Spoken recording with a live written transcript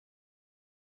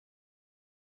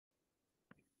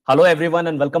Hello, everyone,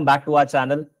 and welcome back to our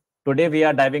channel. Today, we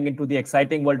are diving into the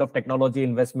exciting world of technology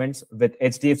investments with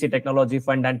HDFC Technology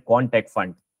Fund and Quant Tech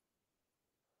Fund.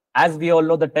 As we all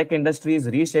know, the tech industry is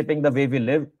reshaping the way we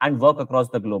live and work across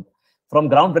the globe. From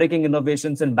groundbreaking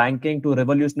innovations in banking to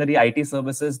revolutionary IT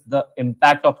services, the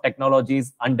impact of technology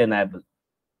is undeniable.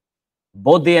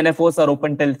 Both the NFOs are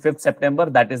open till 5th September,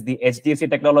 that is the HDFC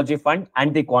Technology Fund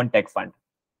and the Quant Tech Fund.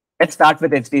 Let's start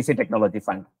with HDFC Technology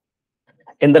Fund.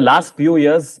 In the last few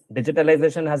years,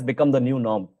 digitalization has become the new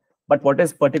norm. But what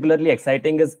is particularly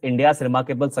exciting is India's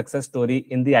remarkable success story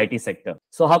in the IT sector.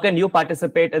 So how can you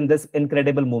participate in this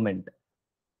incredible movement?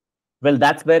 Well,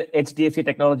 that's where HDFC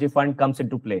Technology Fund comes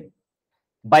into play.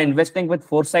 By investing with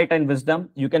foresight and wisdom,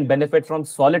 you can benefit from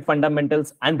solid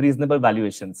fundamentals and reasonable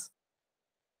valuations.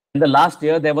 In the last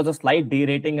year, there was a slight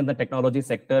derating in the technology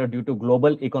sector due to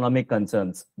global economic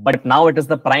concerns. But now it is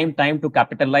the prime time to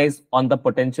capitalize on the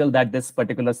potential that this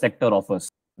particular sector offers.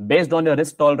 Based on your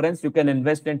risk tolerance, you can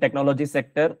invest in technology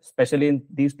sector, especially in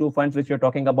these two funds which we're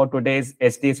talking about today is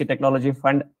HDFC Technology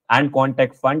Fund and Quant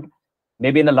Tech Fund,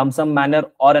 maybe in a lump sum manner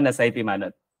or an SIP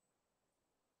manner.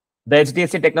 The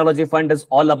HDFC Technology Fund is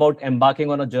all about embarking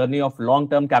on a journey of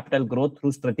long-term capital growth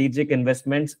through strategic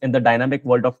investments in the dynamic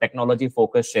world of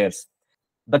technology-focused shares.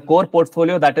 The core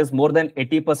portfolio, that is more than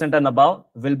 80% and above,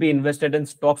 will be invested in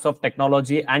stocks of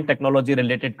technology and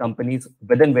technology-related companies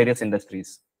within various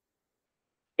industries.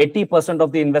 80%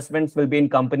 of the investments will be in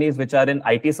companies which are in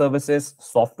IT services,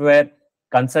 software,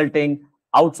 consulting,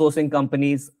 outsourcing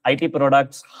companies, IT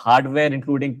products, hardware,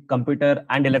 including computer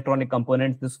and electronic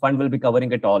components. This fund will be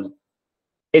covering it all.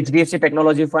 HDFC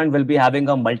Technology Fund will be having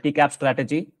a multi-cap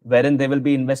strategy wherein they will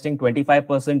be investing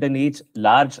 25% in each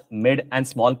large, mid, and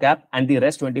small cap, and the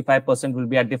rest 25% will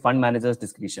be at the fund manager's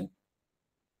discretion.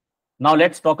 Now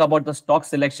let's talk about the stock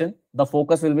selection. The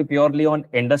focus will be purely on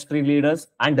industry leaders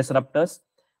and disruptors,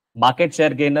 market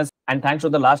share gainers, and thanks to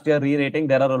the last year re-rating,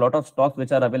 there are a lot of stocks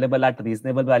which are available at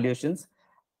reasonable valuations.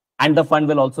 And the fund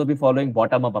will also be following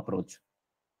bottom-up approach.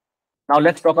 Now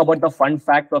let's talk about the fund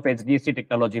fact of HDFC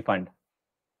Technology Fund.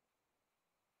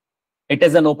 It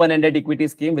is an open-ended equity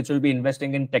scheme which will be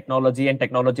investing in technology and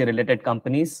technology-related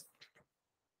companies.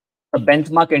 The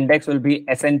benchmark index will be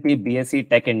S&P BSE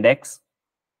Tech Index.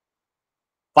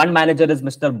 Fund manager is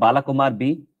Mr. Balakumar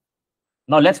B.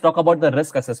 Now let's talk about the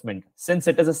risk assessment. Since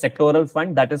it is a sectoral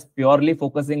fund that is purely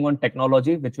focusing on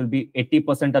technology, which will be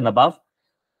 80% and above,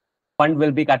 fund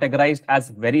will be categorized as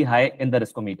very high in the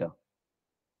riskometer.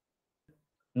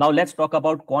 Now let's talk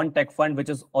about Quant Tech Fund, which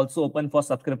is also open for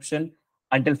subscription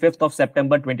until 5th of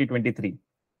September 2023.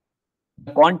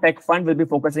 The Quant Tech Fund will be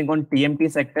focusing on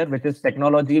TMT sector, which is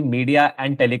technology, media,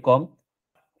 and telecom.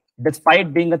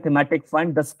 Despite being a thematic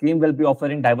fund, the scheme will be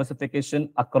offering diversification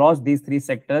across these three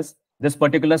sectors. This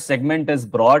particular segment is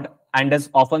broad and is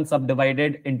often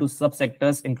subdivided into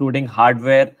subsectors, including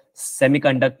hardware,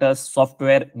 semiconductors,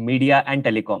 software, media, and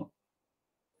telecom.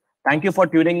 Thank you for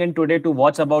tuning in today to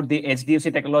watch about the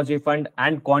HDFC Technology Fund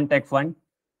and Quant Tech Fund.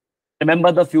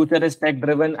 Remember, the future is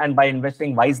tech-driven, and by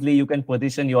investing wisely, you can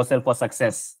position yourself for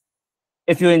success.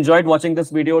 If you enjoyed watching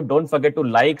this video, don't forget to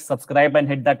like, subscribe, and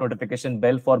hit that notification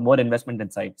bell for more investment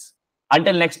insights.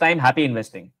 Until next time, happy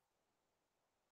investing.